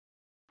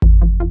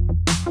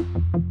Hey,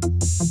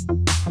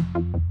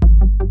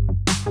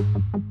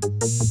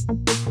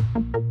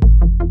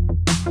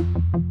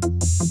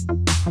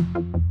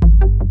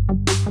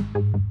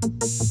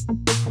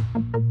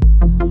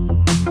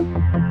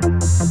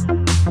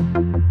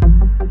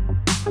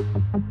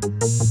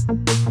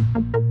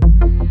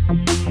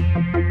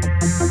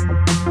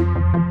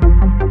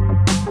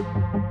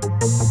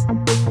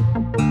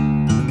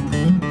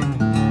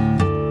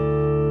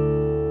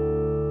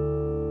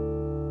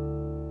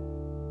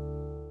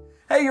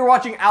 you're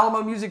watching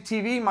Alamo Music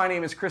TV. My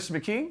name is Chris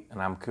McKee.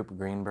 And I'm Cooper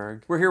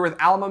Greenberg. We're here with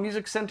Alamo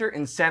Music Center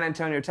in San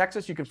Antonio,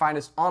 Texas. You can find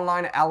us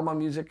online at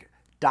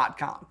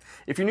alamomusic.com.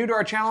 If you're new to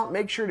our channel,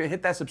 make sure to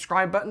hit that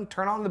subscribe button,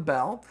 turn on the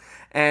bell,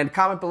 and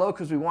comment below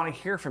because we want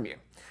to hear from you.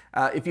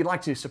 If you'd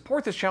like to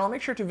support this channel,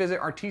 make sure to visit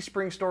our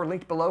Teespring store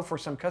linked below for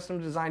some custom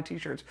designed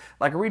t-shirts,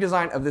 like a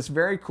redesign of this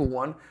very cool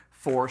one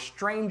for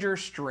Stranger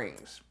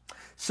Strings.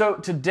 So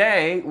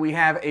today we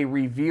have a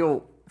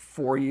reveal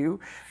for you,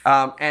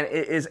 and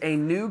it is a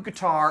new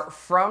guitar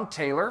from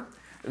Taylor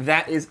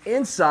that is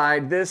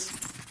inside this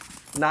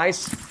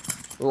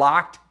nice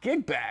locked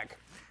gig bag.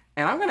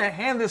 And I'm going to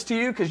hand this to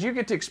you because you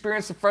get to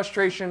experience the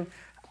frustration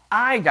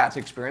I got to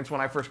experience when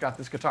I first got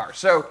this guitar.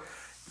 So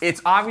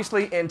it's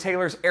obviously in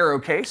Taylor's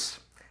Aerocase,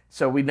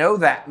 so we know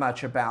that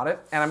much about it.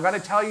 And I'm going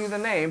to tell you the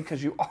name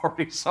because you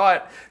already saw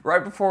it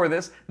right before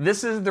this.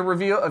 This is the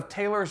reveal of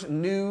Taylor's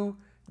new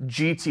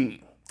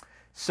GT.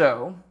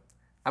 So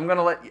I'm going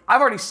to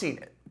I've already seen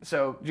it.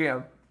 So, you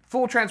know,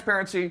 full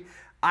transparency,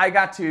 I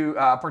got to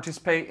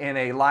participate in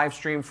a live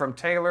stream from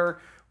Taylor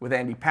with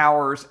Andy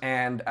Powers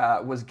and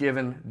was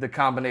given the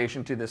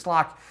combination to this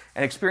lock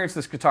and experienced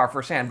this guitar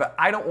firsthand. But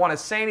I don't want to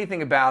say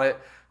anything about it.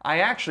 I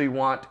actually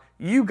want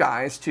you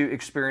guys to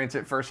experience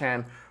it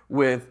firsthand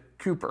with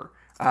Cooper.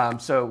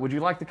 So would you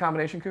like the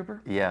combination, Cooper?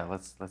 Yeah,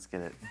 let's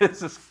get it.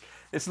 It's a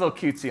little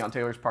cutesy on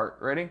Taylor's part.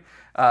 Ready?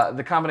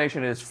 The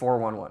combination is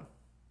 411.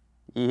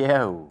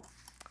 Yo.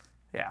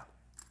 Yeah.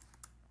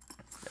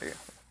 There you go.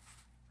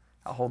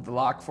 I'll hold the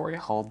lock for you.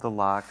 Hold the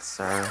lock,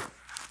 sir.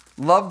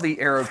 Love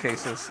the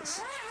Aerocases.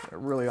 They're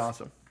really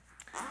awesome.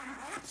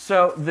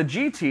 So the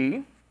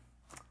GT,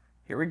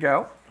 here we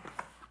go.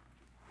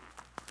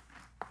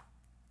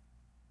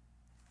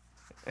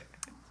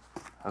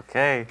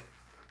 Okay,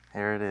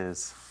 here it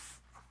is.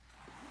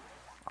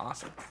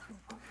 Awesome.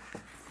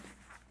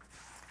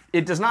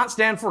 It does not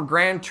stand for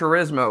Gran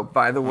Turismo,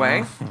 by the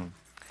way.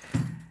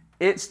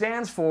 It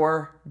stands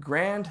for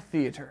Grand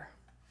Theater.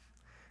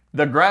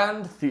 The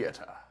Grand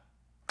Theater.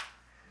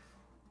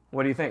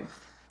 What do you think?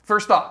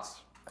 First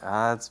thoughts?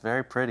 It's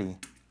very pretty.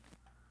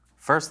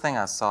 First thing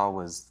I saw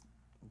was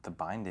the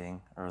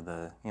binding, or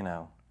the, you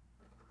know,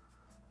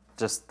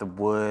 just the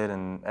wood,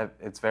 and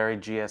it's very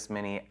GS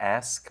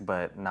Mini-esque,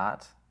 but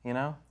not, you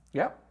know?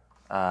 Yep.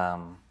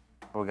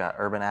 We got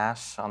Urban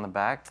Ash on the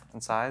back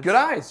and sides. Good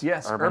eyes,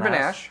 yes. Urban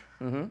Ash.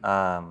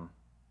 Man,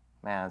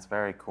 it's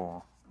very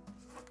cool.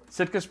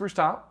 Sitka Spruce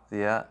top.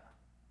 Yeah.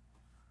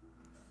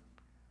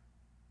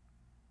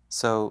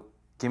 So,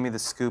 give me the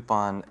scoop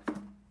on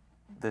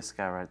this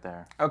guy right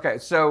there. Okay,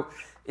 so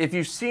if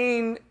you've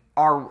seen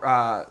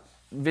our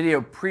video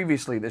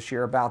previously this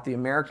year about the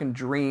American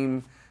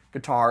Dream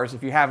guitars,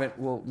 if you haven't,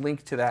 we'll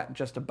link to that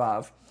just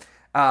above.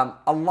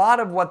 A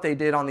lot of what they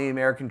did on the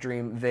American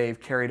Dream,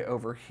 they've carried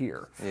over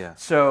here. Yeah.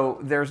 So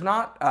there's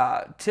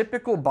not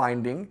typical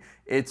binding.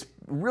 It's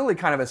really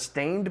kind of a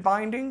stained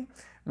binding,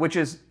 which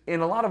is in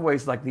a lot of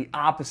ways like the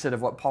opposite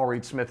of what Paul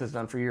Reed Smith has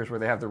done for years, where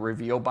they have the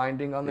reveal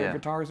binding on their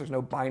guitars. There's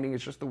no binding,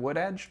 it's just the wood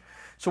edge.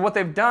 So what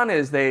they've done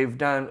is they've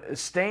done a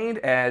stained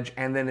edge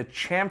and then a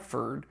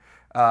chamfered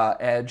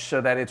edge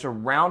so that it's a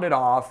rounded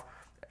off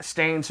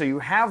stain. So you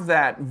have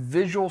that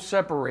visual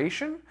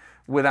separation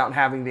without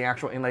having the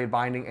actual inlaid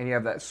binding, and you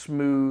have that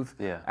smooth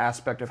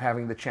aspect of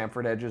having the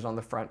chamfered edges on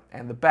the front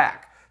and the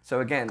back.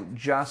 So again,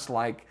 just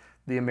like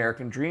the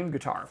American Dream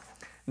guitar.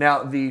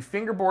 Now the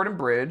fingerboard and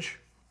bridge,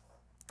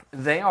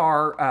 they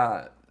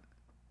are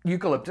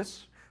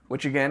eucalyptus,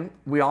 which again,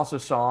 we also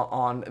saw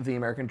on the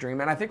American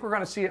Dream. And I think we're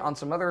going to see it on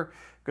some other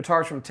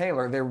guitars from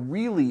Taylor. They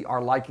really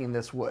are liking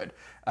this wood.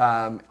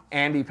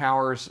 Andy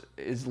Powers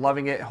is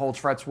loving it, holds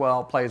frets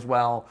well, plays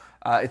well.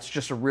 It's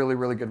just a really,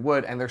 really good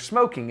wood. And they're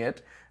smoking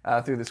it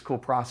through this cool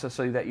process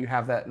so that you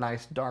have that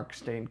nice dark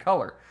stained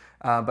color.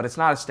 But it's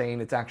not a stain,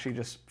 it's actually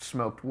just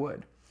smoked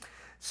wood.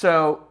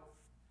 So,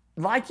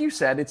 like you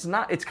said, it's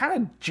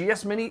kind of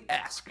GS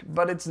Mini-esque,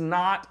 but it's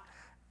not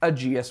a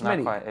GS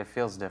Mini. Not quite. It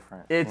feels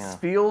different. It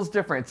feels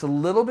different. It's a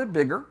little bit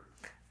bigger.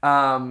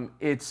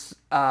 It's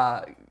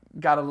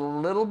got a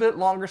little bit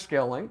longer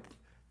scale length.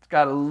 It's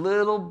got a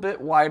little bit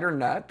wider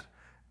nut.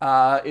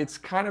 It's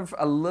kind of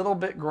a little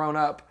bit grown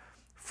up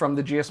from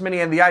the GS Mini.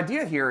 And the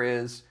idea here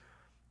is,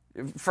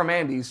 from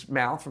Andy's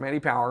mouth, from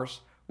Andy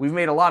Powers, we've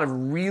made a lot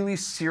of really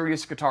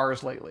serious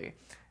guitars lately.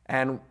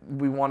 And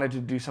we wanted to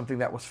do something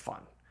that was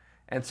fun.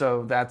 And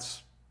so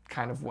that's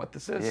kind of what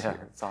this is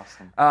here. It's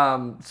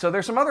awesome. So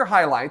there's some other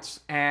highlights,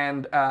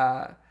 and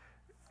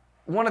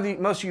one of the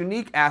most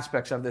unique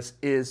aspects of this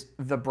is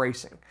the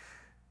bracing.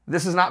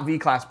 This is not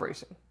V-class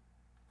bracing.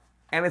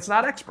 and it's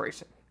not X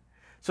bracing.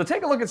 So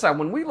take a look inside.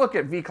 When we look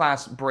at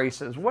V-Class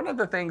braces, one of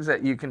the things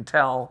that you can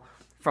tell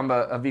from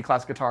a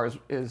V-Class guitar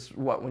is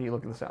what when you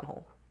look in the sound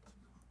hole?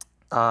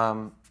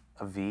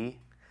 A V.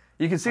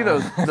 You can see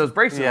those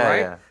braces, Yeah, right?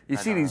 yeah. You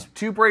see these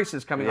two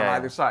braces coming on Yeah.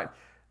 either side.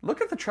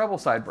 Look at the treble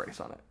side brace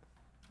on it.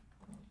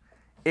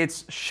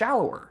 It's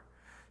shallower.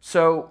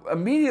 So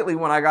immediately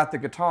when I got the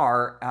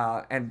guitar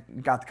and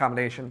got the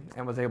combination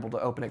and was able to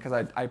open it, because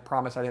I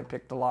promised I didn't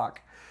pick the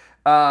lock,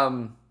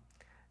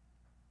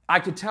 I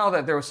could tell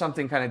that there was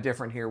something kind of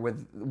different here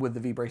with the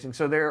V bracing.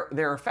 So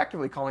they're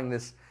effectively calling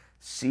this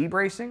C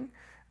bracing.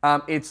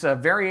 It's a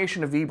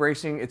variation of V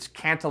bracing. It's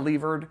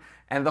cantilevered,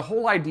 and the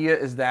whole idea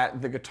is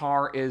that the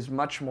guitar is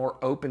much more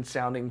open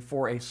sounding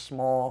for a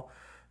small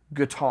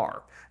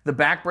guitar. The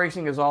back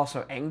bracing is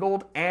also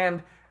angled,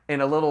 and in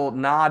a little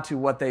nod to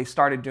what they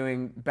started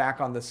doing back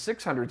on the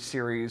 600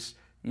 series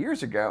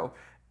years ago,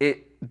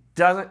 it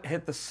doesn't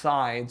hit the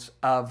sides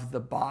of the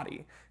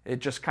body. It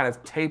just kind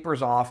of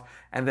tapers off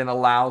and then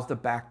allows the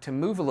back to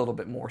move a little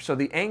bit more. So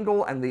the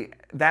angle and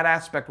that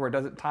aspect where it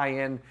doesn't tie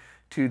in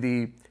to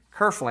the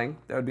kerfling,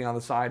 that would be on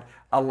the side,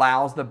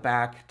 allows the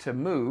back to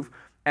move.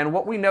 And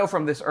what we know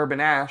from this Urban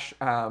Ash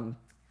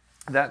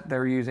that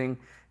they're using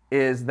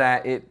is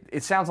that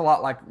it sounds a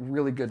lot like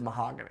really good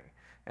mahogany.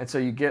 And so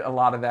you get a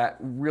lot of that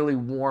really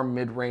warm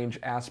mid-range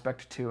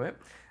aspect to it.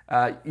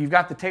 You've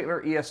got the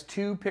Taylor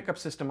ES2 pickup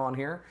system on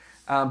here,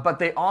 but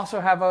they also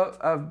have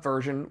a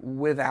version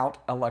without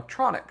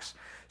electronics.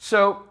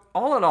 So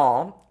all in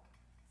all,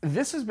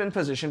 this has been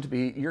positioned to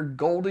be your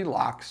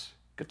Goldilocks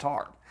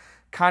guitar.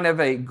 Kind of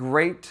a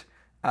great,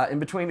 in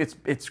between,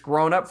 it's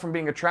grown up from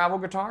being a travel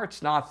guitar,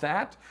 it's not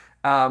that,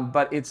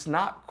 but it's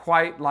not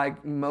quite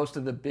like most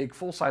of the big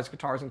full-size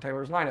guitars in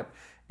Taylor's lineup.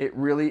 It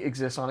really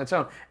exists on its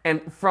own.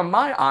 And from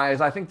my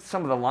eyes, I think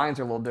some of the lines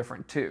are a little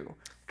different too.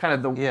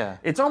 Kind of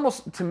it's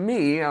almost, to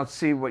me, I'll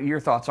see what your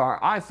thoughts are,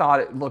 I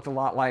thought it looked a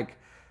lot like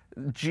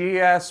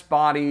GS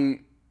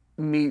body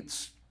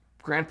meets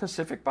Grand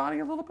Pacific body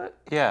a little bit.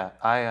 Yeah,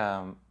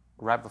 I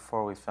right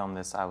before we filmed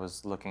this, I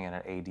was looking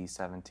at an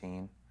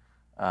AD-17,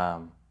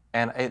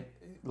 and it,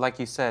 like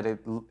you said,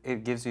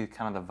 it gives you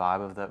kind of the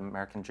vibe of the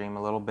American Dream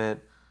a little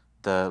bit,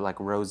 the like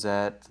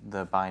rosette,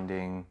 the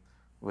binding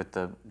with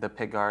the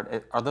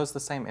pickguard. Are those the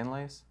same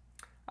inlays?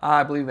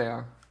 I believe they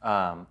are.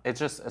 It's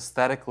just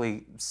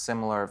aesthetically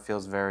similar. It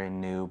feels very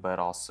new, but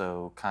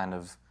also kind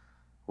of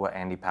what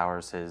Andy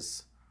Powers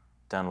has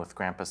done with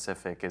Grand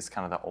Pacific is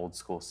kind of the old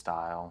school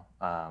style.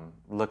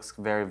 Looks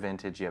very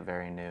vintage yet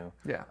very new.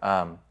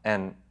 Yeah.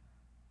 And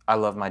I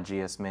love my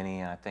GS Mini,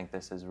 and I think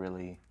this is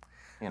really,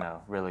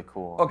 really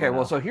cool. Okay,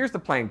 well, so here's the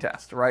playing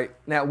test, right?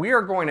 Now, we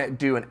are going to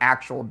do an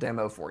actual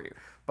demo for you,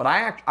 but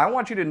I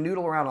want you to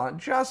noodle around on it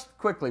just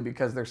quickly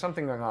because there's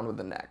something going on with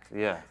the neck.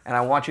 Yeah. And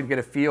I want you to get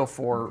a feel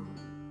for...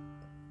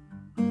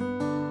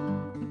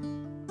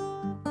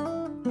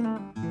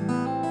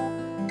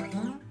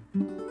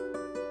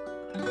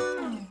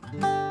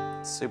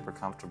 Super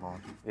comfortable,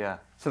 yeah.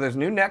 So there's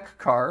new neck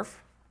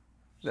carve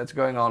that's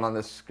going on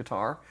this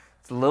guitar.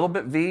 It's a little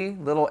bit V,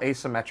 little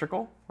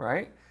asymmetrical,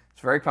 right?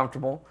 It's very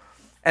comfortable.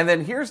 And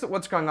then here's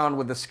what's going on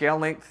with the scale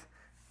length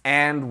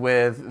and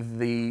with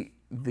the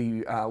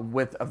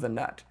width of the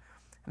nut.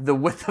 The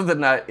width of the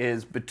nut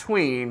is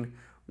between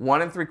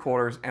 1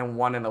 3/4 and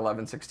 1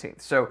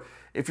 11/16. So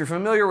if you're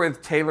familiar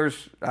with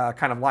Taylor's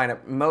kind of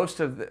lineup,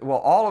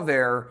 all of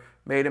their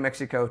made in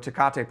Mexico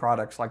Tecate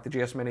products like the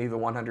GS Mini, the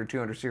 100,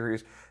 200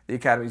 series, the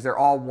Academies, they're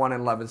all 1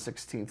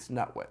 11/16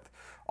 nut width.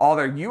 All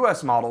their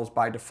US models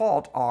by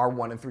default are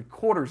 1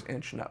 3/4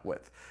 inch nut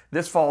width.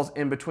 This falls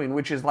in between,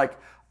 which is like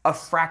a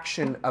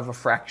fraction of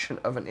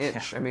an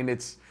inch. Yeah. I mean,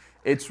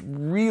 it's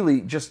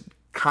really just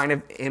kind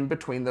of in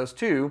between those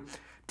two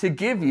to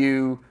give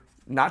you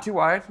not too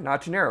wide,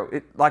 not too narrow.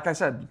 Like I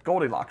said,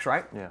 Goldilocks,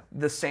 right? Yeah.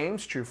 The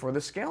same's true for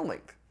the scale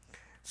length.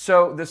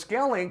 So the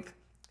scale length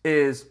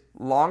is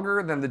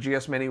longer than the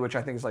GS Mini, which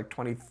I think is like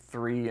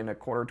 23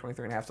 1/4,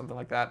 23 1/2, something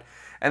like that.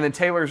 And then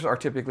Taylor's are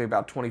typically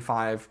about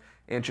 25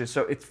 inches.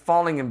 So it's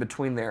falling in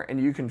between there, and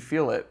you can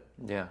feel it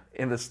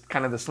in this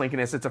kind of the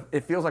slinkiness.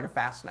 It feels like a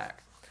fast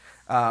neck.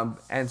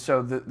 And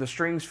so the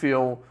strings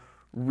feel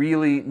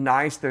really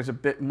nice. There's a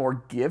bit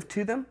more give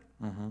to them.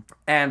 Mm-hmm.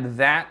 And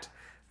that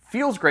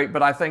feels great,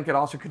 but I think it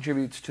also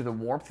contributes to the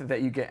warmth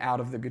that you get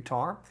out of the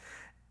guitar.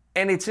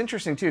 And it's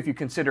interesting too, if you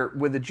consider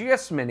with the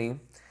GS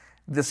Mini,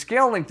 the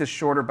scale length is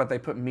shorter, but they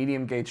put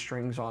medium gauge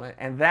strings on it.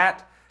 And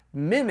that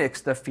mimics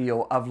the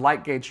feel of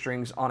light gauge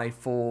strings on a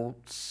full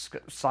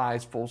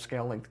size, full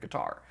scale length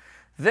guitar.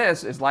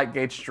 This is light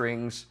gauge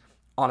strings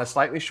on a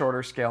slightly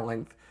shorter scale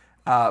length,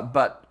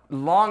 but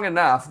long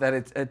enough that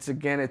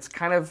it's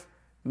kind of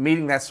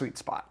meeting that sweet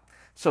spot.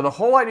 So the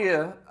whole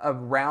idea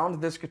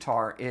around this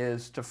guitar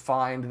is to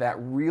find that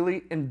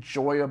really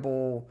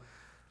enjoyable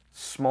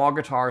small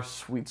guitar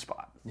sweet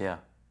spot. Yeah,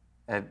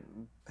 I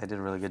did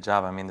a really good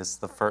job. I mean, this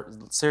is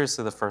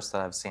seriously the first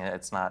that I've seen it.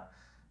 It's not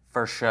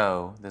for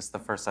show. This is the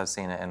first I've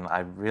seen it, and I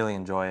really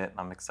enjoy it.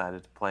 I'm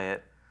excited to play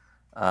it.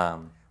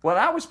 Well,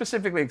 I was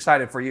specifically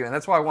excited for you, and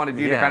that's why I wanted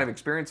you to kind of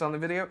experience on the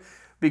video.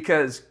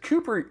 because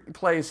Cooper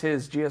plays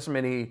his GS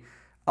Mini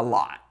a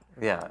lot.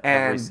 Yeah,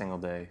 And, every single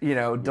day. You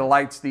know,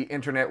 delights the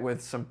internet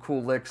with some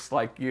cool licks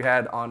like you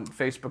had on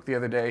Facebook the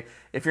other day.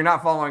 If you're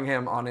not following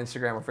him on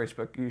Instagram or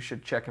Facebook, you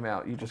should check him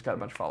out. You just got a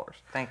bunch of followers.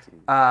 Thank you.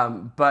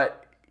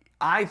 But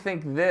I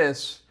think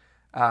this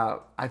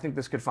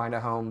could find a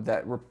home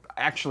that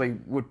actually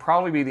would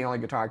probably be the only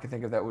guitar I could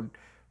think of that would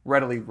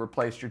readily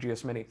replace your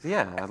GS Mini.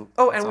 Yeah.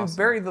 Oh, and we've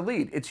buried the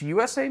lead. It's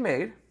USA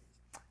made,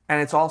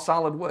 and it's all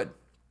solid wood.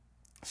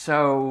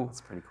 So that's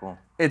pretty cool.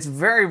 It's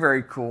very,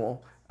 very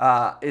cool.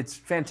 It's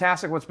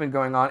fantastic what's been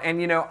going on. And,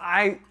 you know,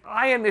 I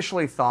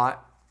initially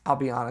thought, I'll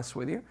be honest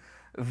with you,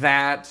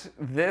 that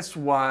this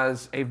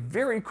was a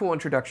very cool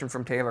introduction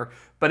from Taylor,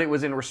 but it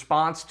was in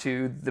response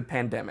to the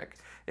pandemic.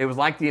 It was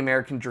like the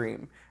American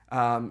dream.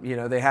 You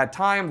know, they had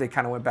time, they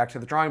kind of went back to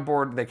the drawing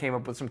board, they came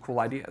up with some cool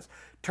ideas.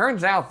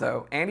 Turns out,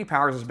 though, Andy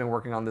Powers has been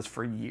working on this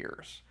for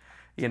years.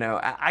 You know,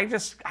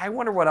 I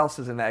wonder what else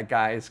is in that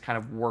guy's kind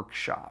of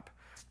workshop.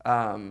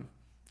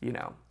 You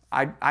know,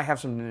 I have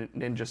some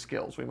ninja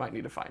skills we might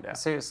need to find out.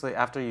 Seriously,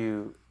 after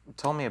you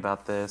told me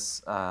about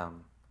this,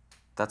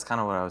 that's kind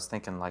of what I was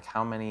thinking, like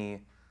how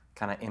many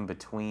kind of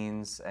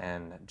in-betweens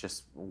and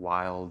just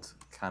wild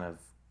kind of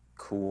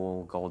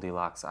cool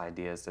Goldilocks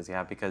ideas does he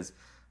have? Because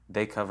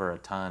they cover a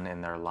ton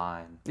in their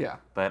line. Yeah.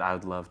 But I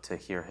would love to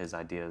hear his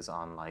ideas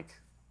on, like,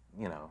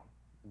 you know,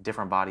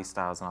 different body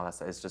styles and all that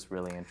stuff. It's just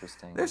really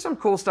interesting. There's some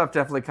cool stuff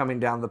definitely coming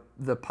down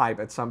the pipe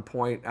at some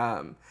point.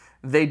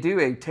 They do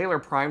a Taylor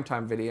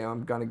Primetime video.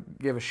 I'm going to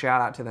give a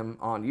shout out to them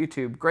on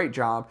YouTube. Great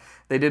job.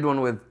 They did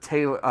one with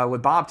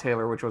Bob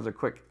Taylor, which was a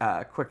quick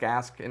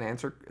ask and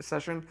answer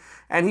session.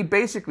 And he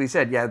basically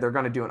said, yeah, they're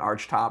going to do an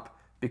arch top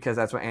because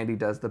that's what Andy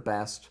does the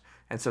best.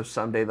 And so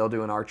someday they'll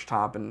do an arch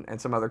top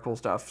and some other cool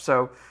stuff.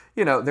 So,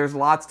 you know, there's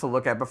lots to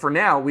look at. But for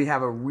now, we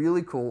have a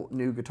really cool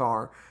new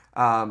guitar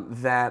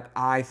that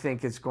I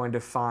think is going to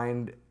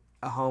find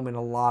a home in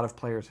a lot of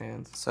players'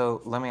 hands.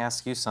 So let me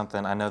ask you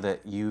something. I know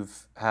that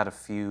you've had a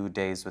few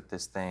days with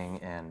this thing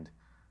and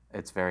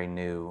it's very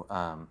new.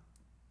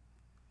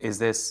 Is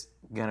this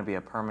going to be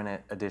a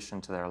permanent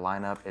addition to their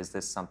lineup? Is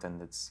this something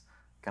that's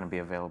going to be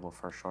available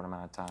for a short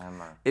amount of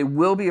time? Or? It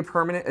will be a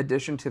permanent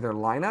addition to their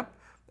lineup,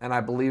 and I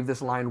believe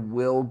this line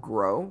will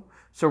grow.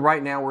 So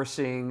right now we're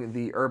seeing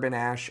the Urban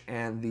Ash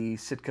and the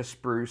Sitka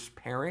Spruce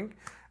pairing.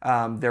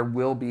 There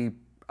will be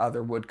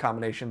other wood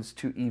combinations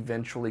to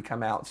eventually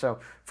come out. So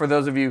for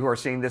those of you who are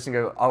seeing this and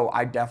go, oh,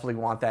 I definitely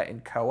want that in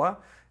Koa,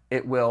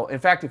 it will. In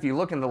fact, if you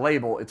look in the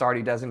label, it's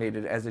already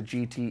designated as a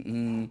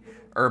GTE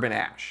Urban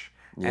Ash.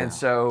 Yeah. And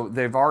so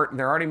they're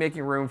already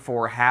making room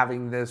for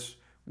having this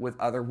with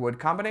other wood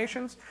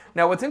combinations.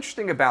 Now, what's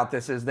interesting about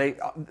this is they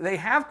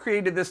have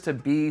created this to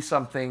be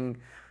something,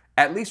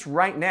 at least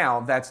right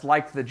now, that's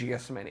like the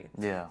GS Mini.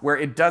 Yeah. Where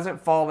it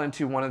doesn't fall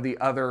into one of the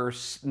other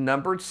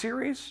numbered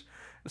series.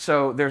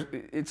 So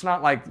it's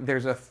not like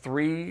there's a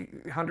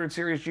 300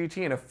 series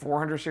GT and a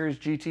 400 series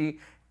GT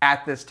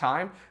at this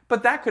time,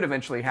 but that could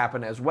eventually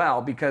happen as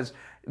well because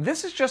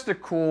this is just a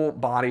cool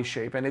body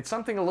shape and it's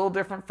something a little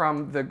different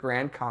from the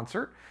Grand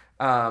Concert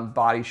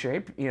body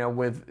shape, you know,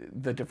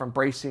 with the different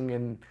bracing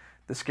and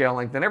the scale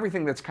length and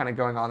everything that's kind of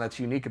going on that's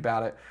unique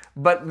about it.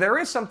 But there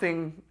is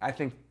something I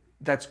think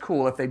that's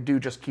cool if they do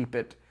just keep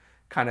it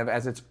kind of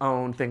as its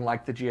own thing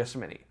like the GS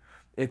Mini.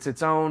 It's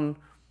its own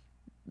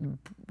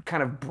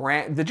kind of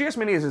brand. The GS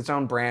Mini is its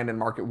own brand and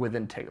market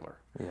within Taylor.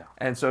 Yeah.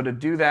 And so to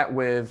do that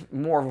with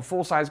more of a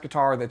full-size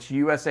guitar that's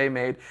USA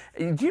made,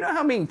 do you know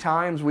how many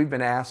times we've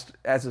been asked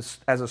as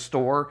a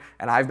store,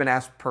 and I've been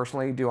asked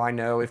personally, do I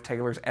know if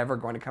Taylor's ever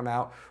going to come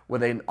out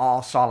with an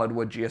all solid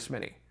wood GS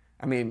Mini?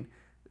 I mean,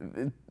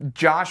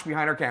 Josh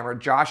behind our camera,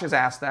 Josh has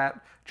asked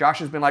that. Josh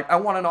has been like, I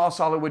want an all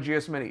solid wood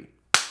GS Mini.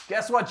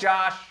 Guess what,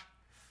 Josh?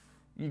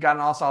 You got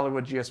an all solid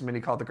wood GS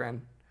Mini called the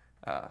Grand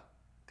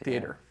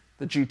Theater.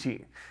 The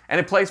GT. And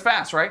it plays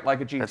fast, right?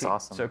 Like a GT. That's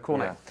awesome. So cool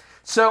Yeah. name.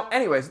 So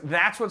anyways,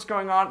 that's what's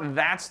going on.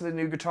 That's the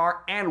new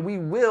guitar. And we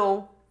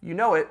will, you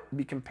know it,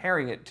 be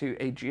comparing it to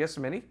a GS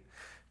Mini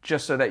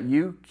just so that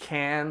you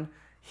can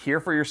hear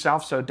for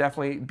yourself. So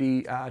definitely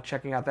be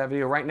checking out that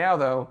video. Right now,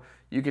 though,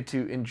 you get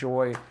to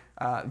enjoy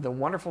the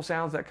wonderful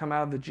sounds that come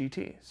out of the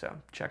GT. So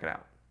check it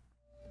out.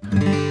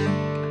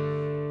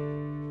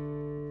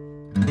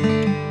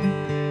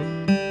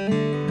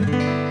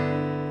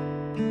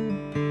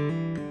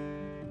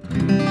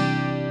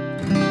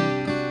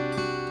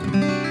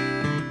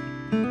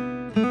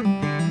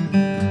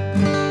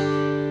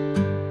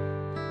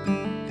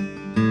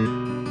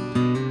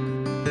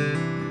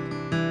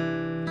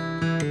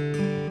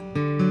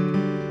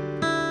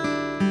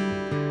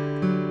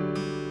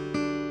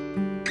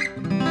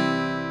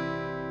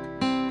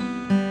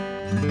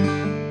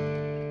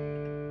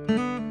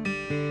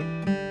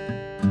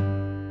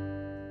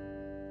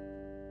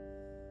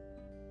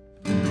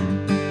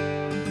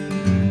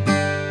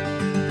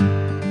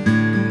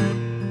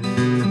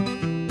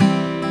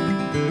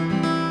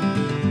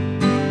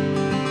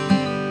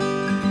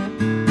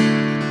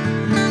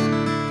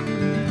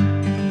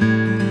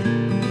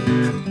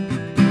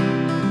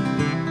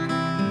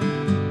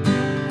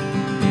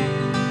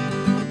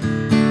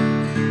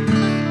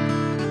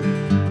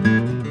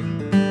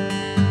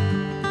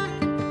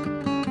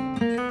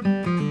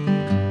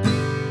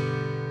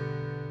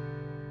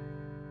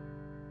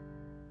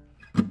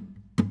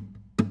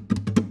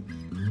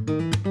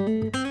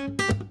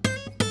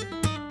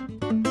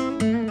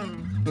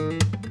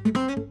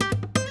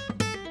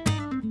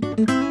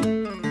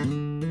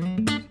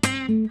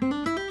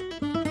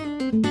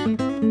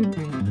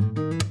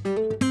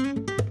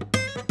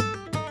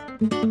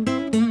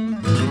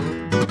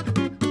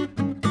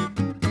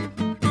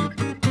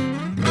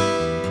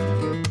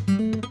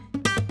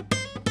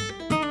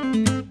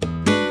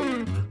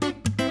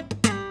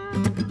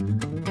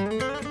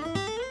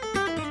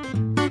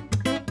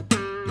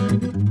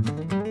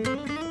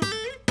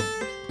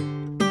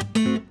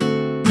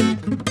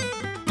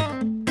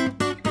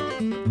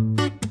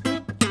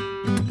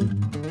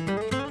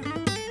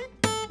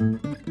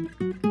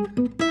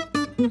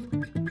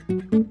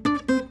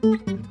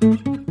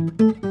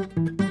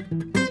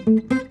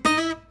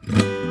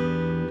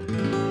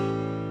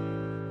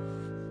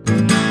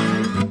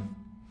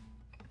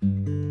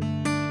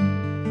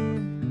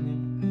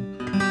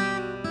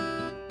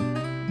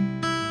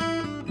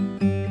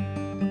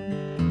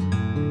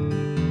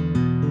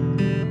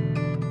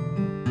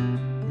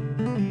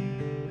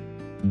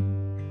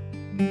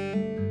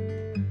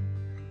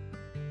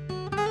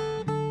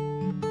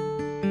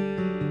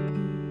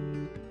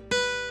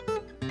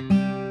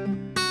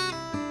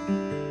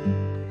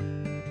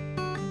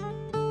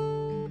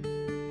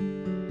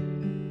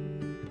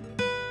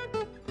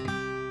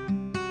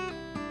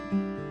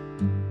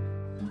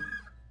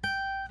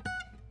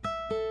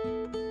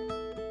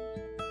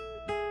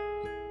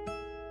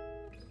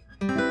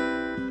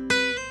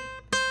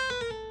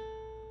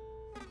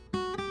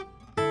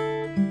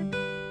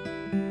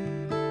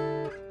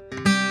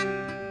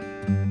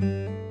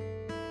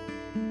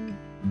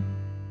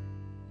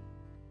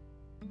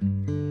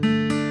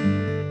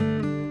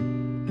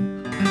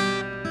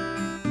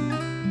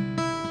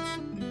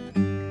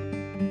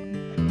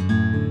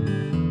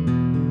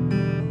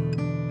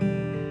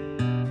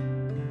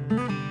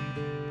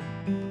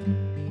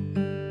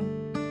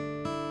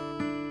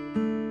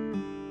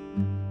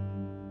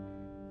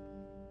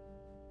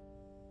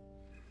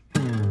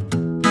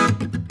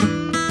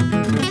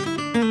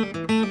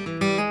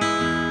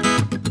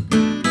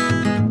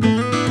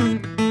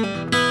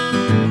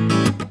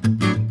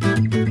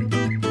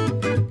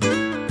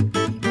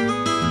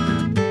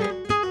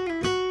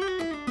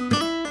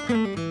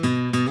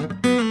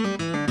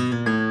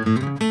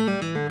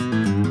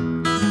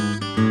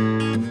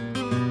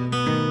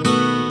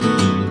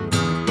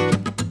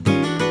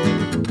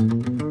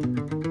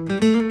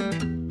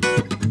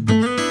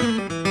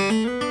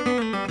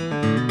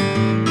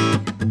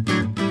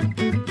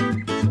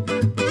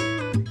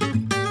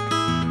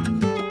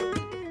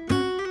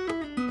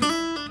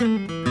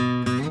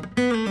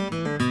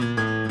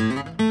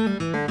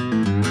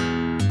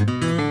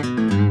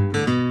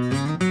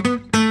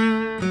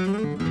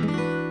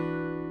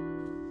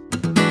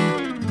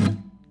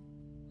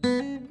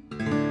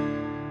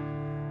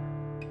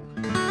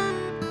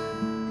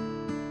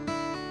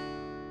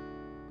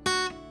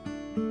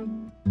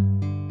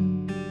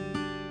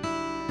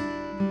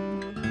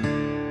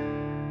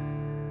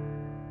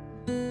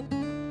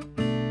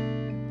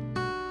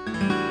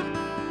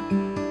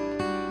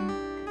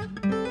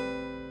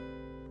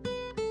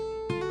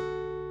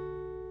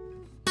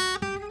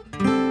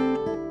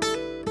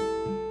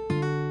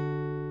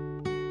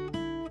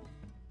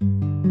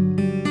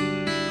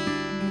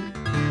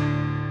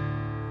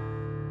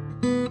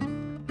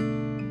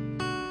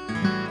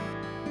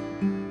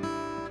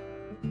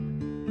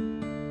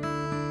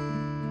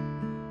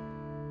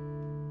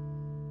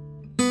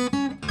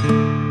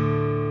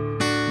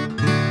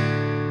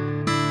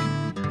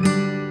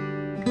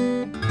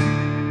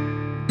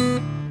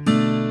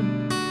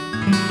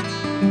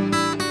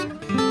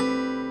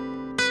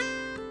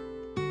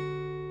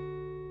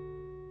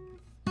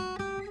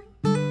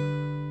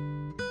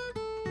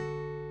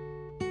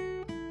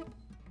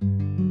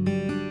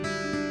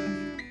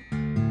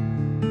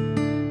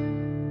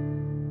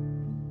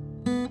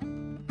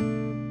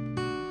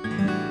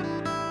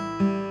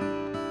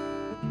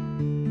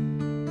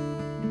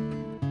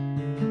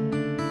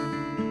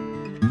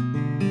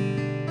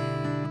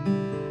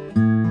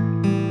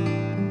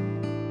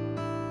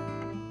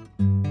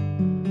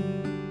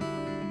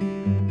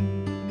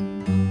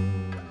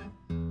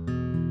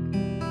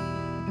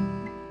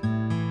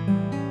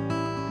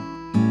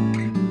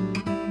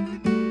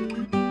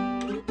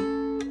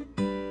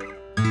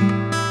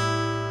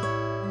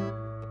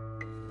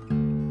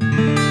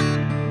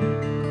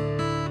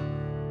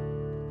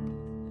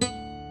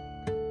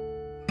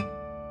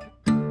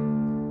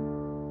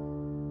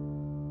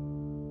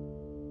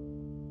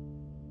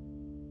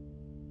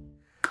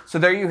 So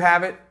there you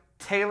have it.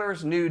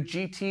 Taylor's new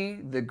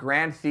GT, the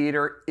Grand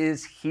Theater,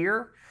 is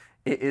here.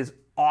 It is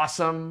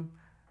awesome.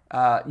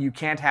 You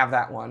can't have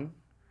that one.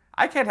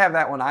 I can't have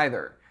that one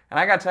either. And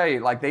I gotta tell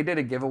you, like, they did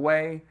a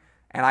giveaway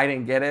and I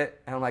didn't get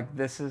it. And I'm like,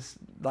 this is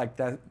like,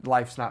 that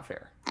life's not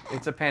fair.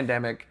 It's a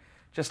pandemic.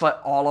 Just let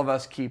all of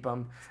us keep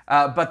them.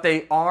 But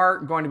they are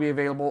going to be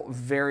available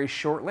very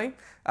shortly.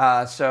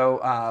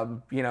 You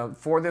know,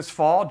 for this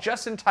fall,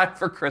 just in time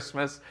for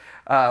Christmas,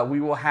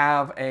 we will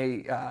have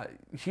a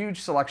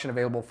huge selection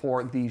available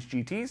for these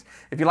GTs.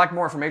 If you'd like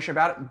more information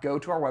about it, go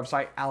to our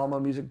website,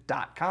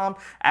 alamomusic.com.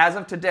 As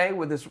of today,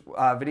 when this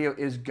video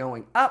is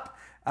going up,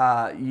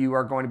 you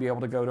are going to be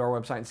able to go to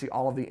our website and see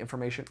all of the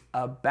information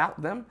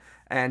about them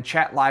and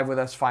chat live with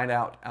us, find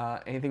out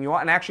anything you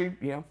want, and actually,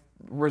 you know,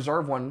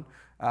 reserve one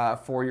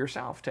for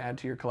yourself to add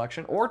to your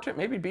collection, or to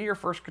maybe be your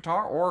first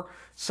guitar or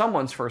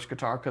someone's first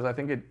guitar, because I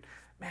think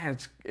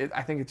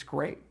I think it's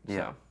great.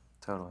 Yeah, so.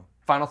 totally.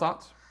 Final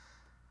thoughts?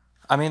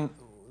 I mean,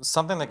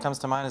 something that comes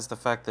to mind is the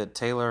fact that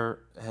Taylor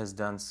has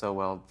done so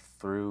well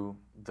through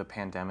the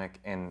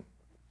pandemic, and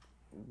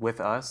with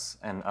us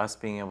and us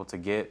being able to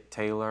get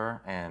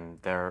Taylor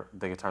and the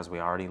guitars we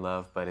already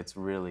love, but it's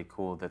really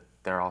cool that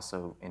they're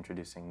also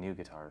introducing new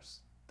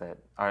guitars that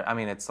are, I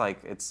mean, it's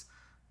like,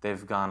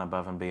 they've gone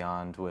above and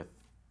beyond with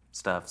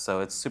stuff,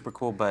 so it's super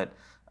cool. But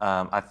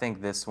I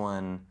think this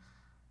one,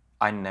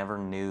 I never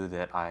knew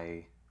that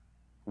I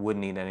would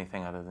need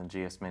anything other than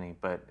GS Mini,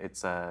 but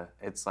it's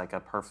like a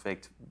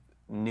perfect,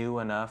 new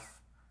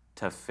enough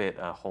to fit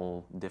a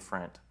whole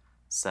different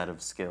set of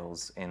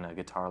skills in a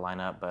guitar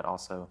lineup, but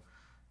also,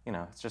 you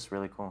know, it's just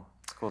really cool.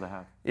 It's cool to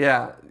have.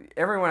 Yeah,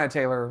 everyone at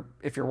Taylor,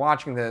 if you're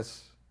watching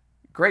this,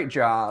 great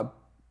job.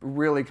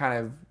 Really kind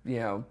of, you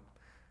know,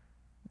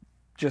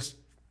 just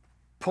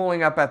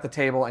pulling up at the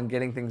table and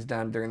getting things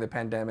done during the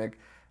pandemic.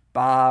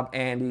 Bob,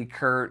 Andy,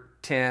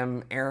 Kurt,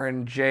 Tim,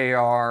 Aaron,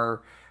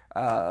 JR,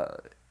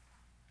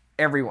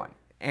 everyone.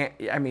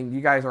 I mean,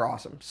 you guys are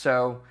awesome.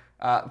 So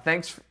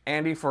thanks,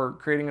 Andy, for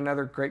creating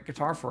another great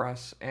guitar for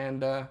us.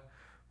 And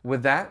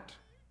with that,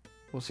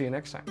 we'll see you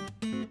next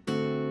time.